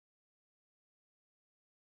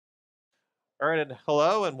All right, and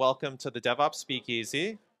hello and welcome to the DevOps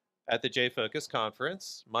Speakeasy at the JFocus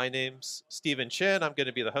conference. My name's Stephen Chin. I'm going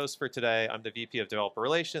to be the host for today. I'm the VP of Developer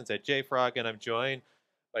Relations at JFrog, and I'm joined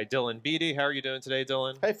by Dylan Beatty. How are you doing today,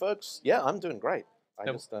 Dylan? Hey, folks. Yeah, I'm doing great.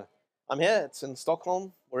 Um, I'm here. It's in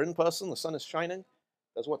Stockholm. We're in person. The sun is shining.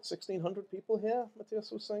 There's 1,600 people here.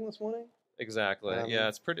 Matthias was saying this morning. Exactly. Yeah,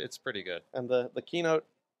 it's pretty good. And the keynote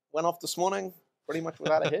went off this morning, pretty much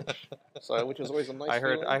without a hitch. So, which is always a nice. I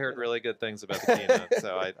heard really good things about the keynote,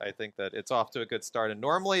 so I think that it's off to a good start. And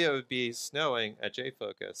normally it would be snowing at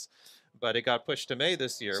JFocus, but it got pushed to May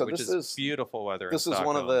this year, So which this is beautiful weather. This in is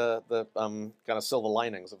one of Stockholm. the kind of silver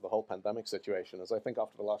linings of the whole pandemic situation. Is I think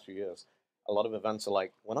after the last few years, a lot of events are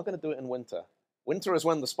like, we're not going to do it in winter. Winter is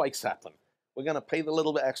when the spikes happen. We're going to pay the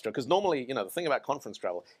little bit extra. Because normally, the thing about conference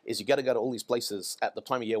travel is you got to go to all these places at the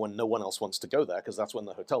time of year when no one else wants to go there, because that's when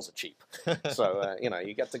the hotels are cheap. So,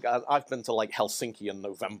 you get to go. I've been to like Helsinki in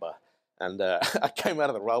November. And I came out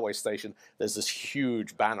of the railway station. There's this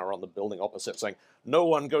huge banner on the building opposite saying, "No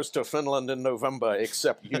one goes to Finland in November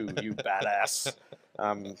except you, you badass."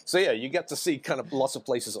 So yeah, you get to see kind of lots of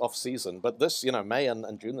places off season. But this, May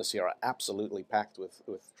and June this year are absolutely packed with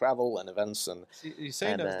travel and events. And You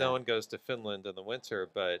say no one goes to Finland in the winter,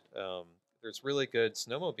 but there's really good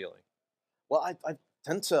snowmobiling. Well,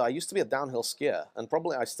 I used to be a downhill skier, and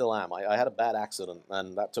probably I still am. I had a bad accident,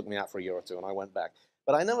 and that took me out for a year or two, and I went back.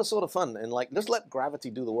 But I never saw the fun in just let gravity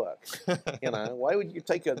do the work. Why would you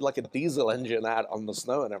take a diesel engine out on the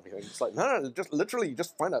snow and everything? It's like no, just literally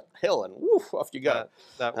just find a hill and woof, off you go.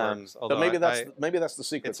 That works. But maybe that's the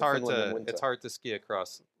secret. It's hard to ski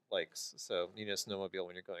across lakes, so you need a snowmobile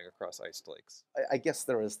when you're going across iced lakes. I guess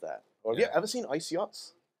there is that. Or have you ever seen ice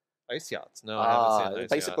yachts? Ice yachts? No, I haven't seen an ice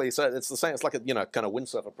basically, yacht. so it's the same. It's like a kind of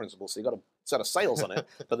windsurfer principle. So you got a set of sails on it,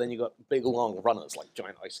 but then you got big long runners like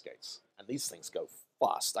giant ice skates, and these things go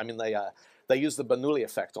fast. I mean, they use the Bernoulli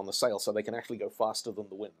effect on the sail, so they can actually go faster than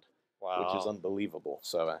the wind, which is unbelievable.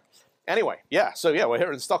 So anyway, we're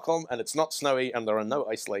here in Stockholm, and it's not snowy, and there are no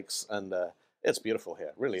ice lakes, and it's beautiful here.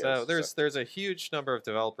 It really is. So there's a huge number of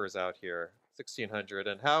developers out here. 1,600,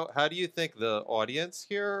 and how do you think the audience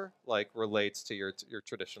here relates to your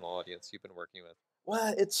traditional audience you've been working with?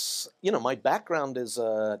 Well, it's my background is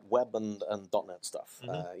web and .NET stuff.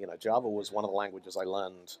 Mm-hmm. Java was one of the languages I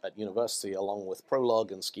learned at university, along with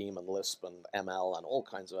Prolog and Scheme and Lisp and ML and all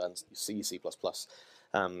kinds of C, C++.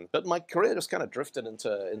 But my career just kind of drifted into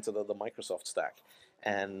the Microsoft stack,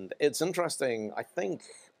 and it's interesting. I think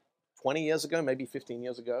 20 years ago, maybe 15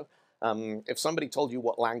 years ago. If somebody told you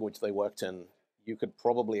what language they worked in, you could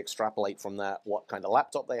probably extrapolate from that what kind of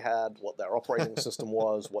laptop they had, what their operating system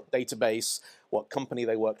was, what database, what company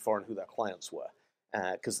they worked for, and who their clients were.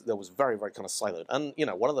 Because there was very, very kind of siloed. And,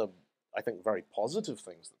 one of the, I think, very positive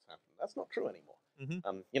things that's happened, that's not true anymore.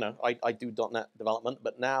 Mm-hmm. I do .NET development,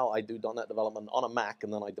 but now I do .NET development on a Mac,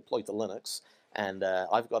 and then I deploy to Linux. And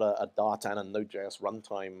I've got a Dart and a Node.js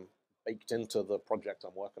runtime baked into the project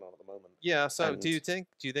I'm working on at the moment. Yeah. So do you think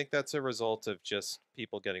that's a result of just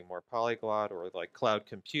people getting more polyglot, or like cloud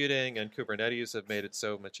computing and Kubernetes have made it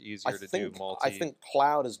so much easier to do multi? I think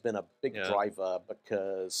cloud has been a big driver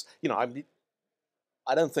because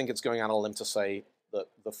I don't think it's going out on a limb to say that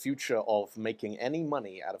the future of making any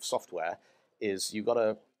money out of software is you got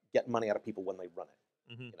to get money out of people when they run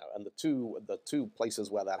it. Mm-hmm. And the two places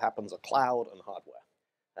where that happens are cloud and hardware.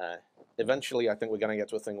 Eventually, I think we're going to get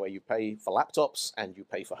to a thing where you pay for laptops and you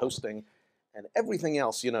pay for hosting and everything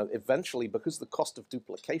else. Eventually, because the cost of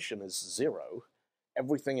duplication is zero,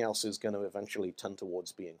 everything else is going to eventually tend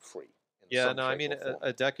towards being free. Yeah, no, I mean,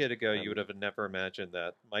 a decade ago, you would have never imagined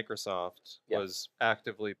that Microsoft was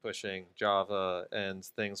actively pushing Java and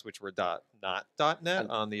things which were not .NET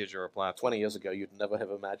on the Azure platform. 20 years ago, you'd never have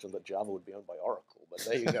imagined that Java would be owned by Oracle, but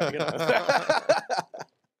there you go.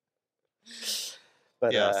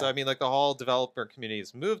 But, so I mean, the whole developer community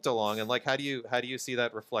has moved along, and how do you see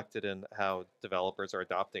that reflected in how developers are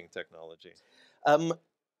adopting technology?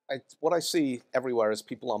 What I see everywhere is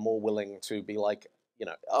people are more willing to be like,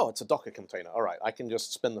 oh, it's a Docker container. All right, I can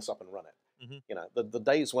just spin this up and run it. Mm-hmm. The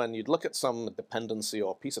days when you'd look at some dependency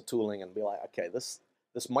or piece of tooling and be like, okay, this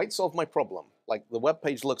might solve my problem. Like the web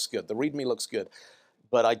page looks good, the README looks good,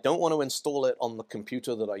 but I don't want to install it on the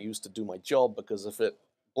computer that I use to do my job, because if it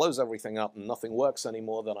blows everything up and nothing works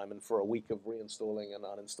anymore, then I'm in for a week of reinstalling and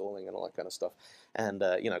uninstalling and all that kind of stuff. And,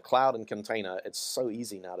 cloud and container, it's so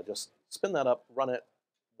easy now to just spin that up, run it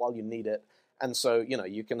while you need it. And so,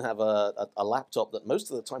 you can have a laptop that most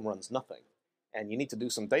of the time runs nothing. And you need to do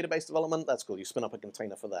some database development, that's cool. You spin up a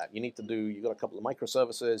container for that. You got a couple of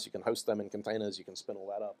microservices, you can host them in containers, you can spin all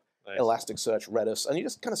that up. Nice. Elasticsearch, Redis, and you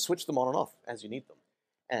just kind of switch them on and off as you need them.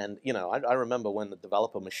 And I remember when the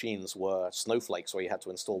developer machines were snowflakes, where you had to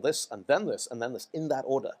install this and then this and then this in that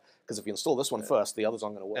order. Because if you install this one first, the others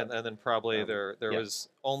aren't going to work. And then probably there yeah. was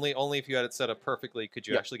only if you had it set up perfectly could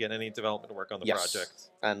you Yeah. actually get any development work on the Yes. project.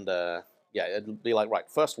 And yeah, it'd be like, right,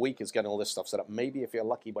 first week is getting all this stuff set up. Maybe if you're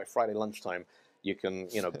lucky by Friday lunchtime, you can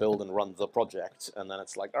build and run the project, and then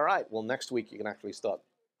it's like, all right, well, next week you can actually start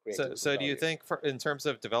creating. So do you think, in terms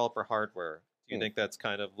of developer hardware, do you think that's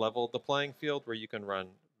kind of leveled the playing field, where you can run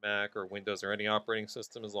Mac or Windows or any operating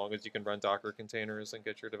system as long as you can run Docker containers and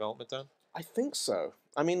get your development done? I think so.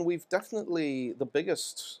 I mean, we've definitely, the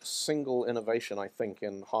biggest single innovation, I think,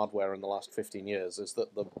 in hardware in the last 15 years is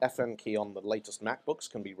that the FN key on the latest MacBooks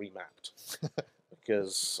can be remapped.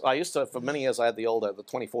 Because I used to, for many years, I had the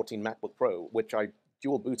 2014 MacBook Pro, which I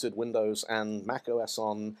dual booted Windows and Mac OS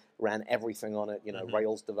on, ran everything on it,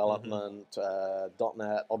 Rails development,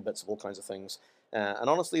 .NET, odd bits of all kinds of things. And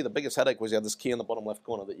honestly, the biggest headache was you had this key in the bottom left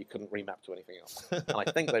corner that you couldn't remap to anything else. And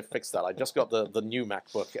I think they've fixed that. I just got the new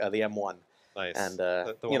MacBook, the M1. Nice. And,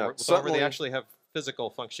 the one where they actually have physical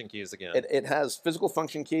function keys again. It has physical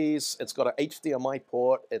function keys. It's got an HDMI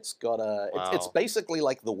port. It's got it's basically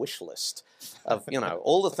like the wish list of,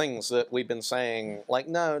 all the things that we've been saying, like,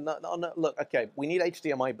 no, look, okay, we need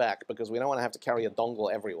HDMI back because we don't want to have to carry a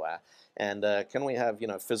dongle everywhere. And can we have,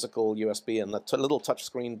 physical USB, and the little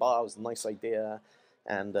touchscreen bar was a nice idea.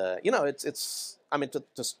 And, it's I mean,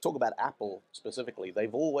 to talk about Apple specifically,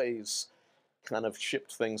 they've always kind of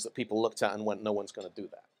shipped things that people looked at and went, no one's going to do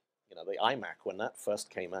that. The iMac, when that first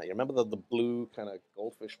came out, you remember the blue kind of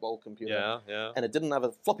goldfish bowl computer? Yeah. And it didn't have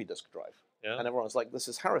a floppy disk drive. Yeah. And everyone was like, this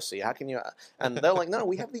is heresy. How can you? And they're like, no,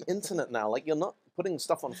 we have the internet now. Like, you're not putting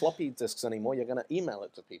stuff on floppy disks anymore. You're going to email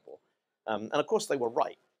it to people. And of course, they were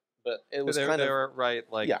right. But it was they were right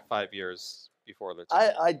 5 years before their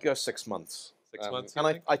time. I'd go 6 months. 6 months?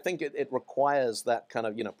 And I think it requires that kind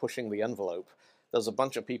of, pushing the envelope. There's a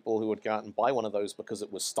bunch of people who would go out and buy one of those because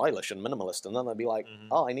it was stylish and minimalist, and then they'd be like,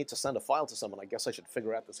 oh, I need to send a file to someone. I guess I should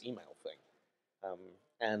figure out this email thing.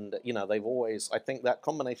 And, they've always, I think that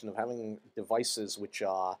combination of having devices which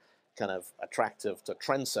are kind of attractive to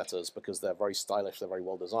trendsetters because they're very stylish, they're very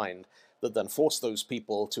well designed, that then force those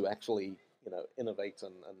people to actually innovate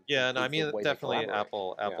and yeah, no, I mean, definitely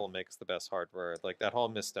Apple makes the best hardware. Like, that whole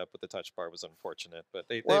misstep with the touch bar was unfortunate, but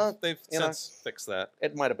they've since fixed that.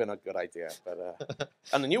 It might have been a good idea, but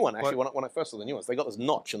and the new one, actually, when I first saw the new ones, they got this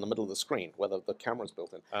notch in the middle of the screen where the camera's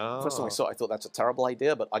built in. First time I saw it, I thought that's a terrible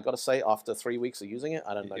idea, but I got to say, after 3 weeks of using it,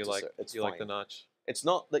 I don't notice it. It's fine. You like the notch? It's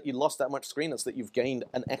not that you lost that much screen; it's that you've gained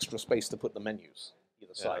an extra space to put the menus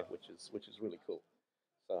either side, which is really cool.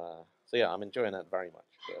 So yeah, I'm enjoying that very much.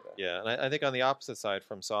 But, yeah, and I think on the opposite side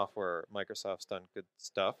from software, Microsoft's done good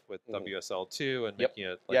stuff with WSL2 and making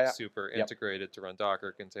it super integrated to run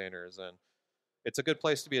Docker containers, and it's a good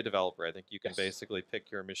place to be a developer. I think you can basically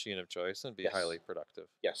pick your machine of choice and be highly productive.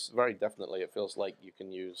 Yes, very definitely. It feels like you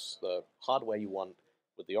can use the hardware you want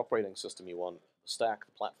with the operating system you want, the stack,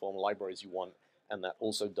 the platform, libraries you want, and that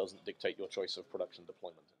also doesn't dictate your choice of production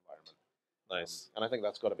deployment environment. Nice. And I think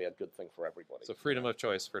that's got to be a good thing for everybody. So freedom of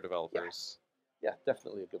choice for developers. Yeah,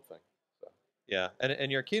 definitely a good thing. So. Yeah, and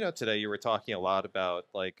in your keynote today, you were talking a lot about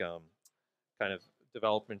kind of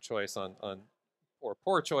development choice on or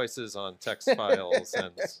poor choices on text files,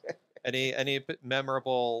 and any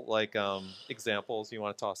memorable examples you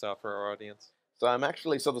want to toss out for our audience?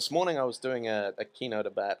 So this morning I was doing a keynote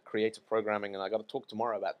about creative programming, and I got to talk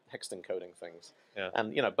tomorrow about text encoding things. Yeah.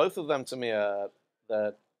 And both of them to me are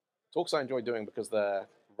the talks I enjoy doing because they're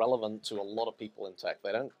relevant to a lot of people in tech.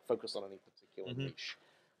 They don't focus on any particular niche.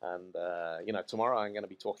 And tomorrow I'm going to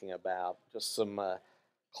be talking about just some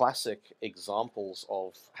classic examples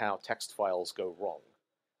of how text files go wrong.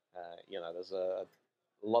 There's a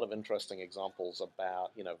lot of interesting examples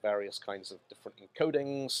about various kinds of different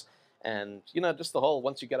encodings. And, just the whole,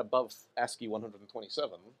 once you get above ASCII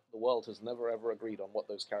 127, the world has never, ever agreed on what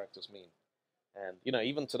those characters mean. And,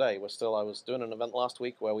 even today, I was doing an event last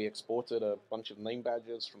week where we exported a bunch of name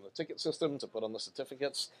badges from the ticket system to put on the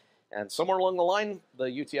certificates. And somewhere along the line, the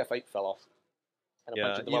UTF-8 fell off. And a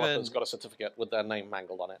bunch of developers got a certificate with their name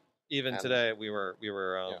mangled on it. Even today, we were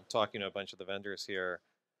talking to a bunch of the vendors here.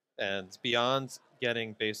 And beyond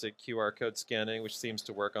getting basic QR code scanning, which seems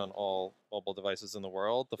to work on all mobile devices in the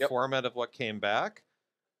world, the format of what came back,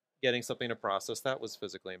 getting something to process that was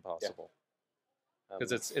physically impossible.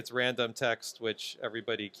 Because it's random text, which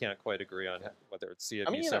everybody can't quite agree on whether it's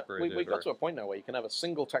CFD separated. We got to a point now where you can have a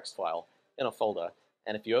single text file in a folder,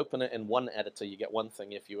 and if you open it in one editor, you get one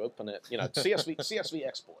thing. If you open it, CSV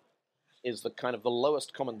export. is the kind of the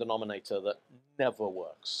lowest common denominator that never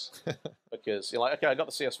works. Because you're like, okay, I got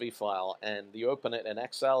the CSV file, and you open it in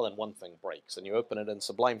Excel and one thing breaks, and you open it in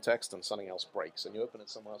Sublime Text and something else breaks, and you open it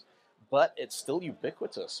somewhere else. But it's still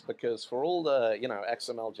ubiquitous, because for all the,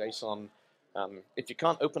 XML, JSON, if you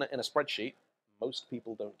can't open it in a spreadsheet, most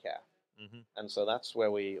people don't care. And so that's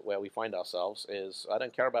where we find ourselves is, I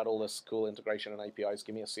don't care about all this cool integration and APIs,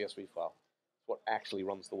 give me a CSV file. It's what actually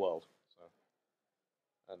runs the world. So,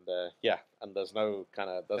 and there's no kind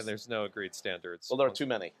of... And there's no agreed standards. Well, there are too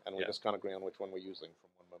many, and we just can't agree on which one we're using from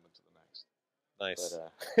one moment to the next. Nice.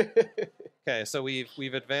 But, okay, so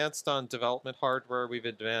we've advanced on development hardware, we've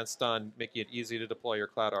advanced on making it easy to deploy your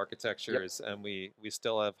cloud architectures, and we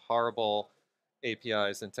still have horrible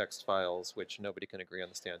APIs and text files, which nobody can agree on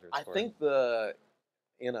the standards for. I think the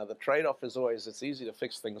trade-off is always it's easy to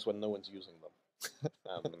fix things when no one's using them.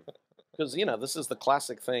 Because, this is the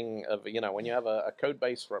classic thing of, when you have a code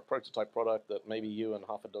base for a prototype product that maybe you and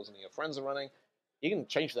half a dozen of your friends are running, you can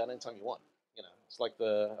change that anytime you want. It's like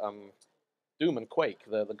the Doom and Quake,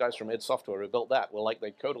 the guys from id Software who built that were like,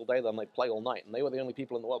 they'd code all day, then they'd play all night, and they were the only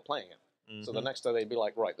people in the world playing it. So the next day they'd be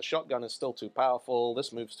like, right, the shotgun is still too powerful,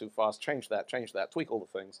 this moves too fast, change that, tweak all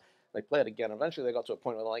the things. They play it again. Eventually they got to a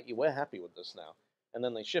point where they're like, we're happy with this now. And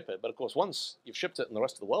then they ship it. But of course, once you've shipped it and the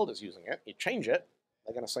rest of the world is using it, you change it,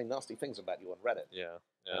 they're going to say nasty things about you on Reddit.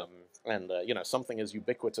 Yeah. Something as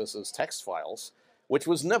ubiquitous as text files, which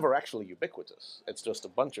was never actually ubiquitous. It's just a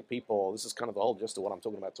bunch of people, this is kind of the whole gist of what I'm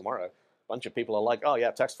talking about tomorrow, a bunch of people are like, oh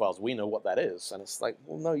yeah, text files, we know what that is. And it's like,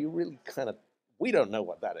 well, no, you really kind of, we don't know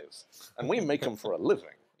what that is. And we make them for a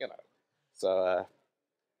living, So,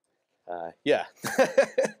 yeah.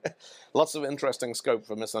 Lots of interesting scope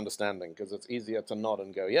for misunderstanding, because it's easier to nod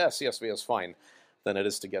and go, yeah, CSV is fine, than it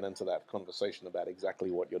is to get into that conversation about exactly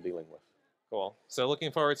what you're dealing with. Cool. So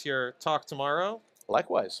looking forward to your talk tomorrow.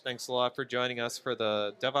 Likewise. Thanks a lot for joining us for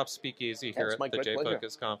the DevOps Speakeasy here at the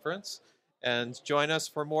JFocus conference. And join us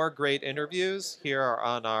for more great interviews here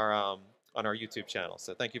on our YouTube channel.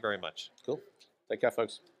 So thank you very much. Cool. Take care,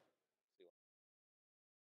 folks.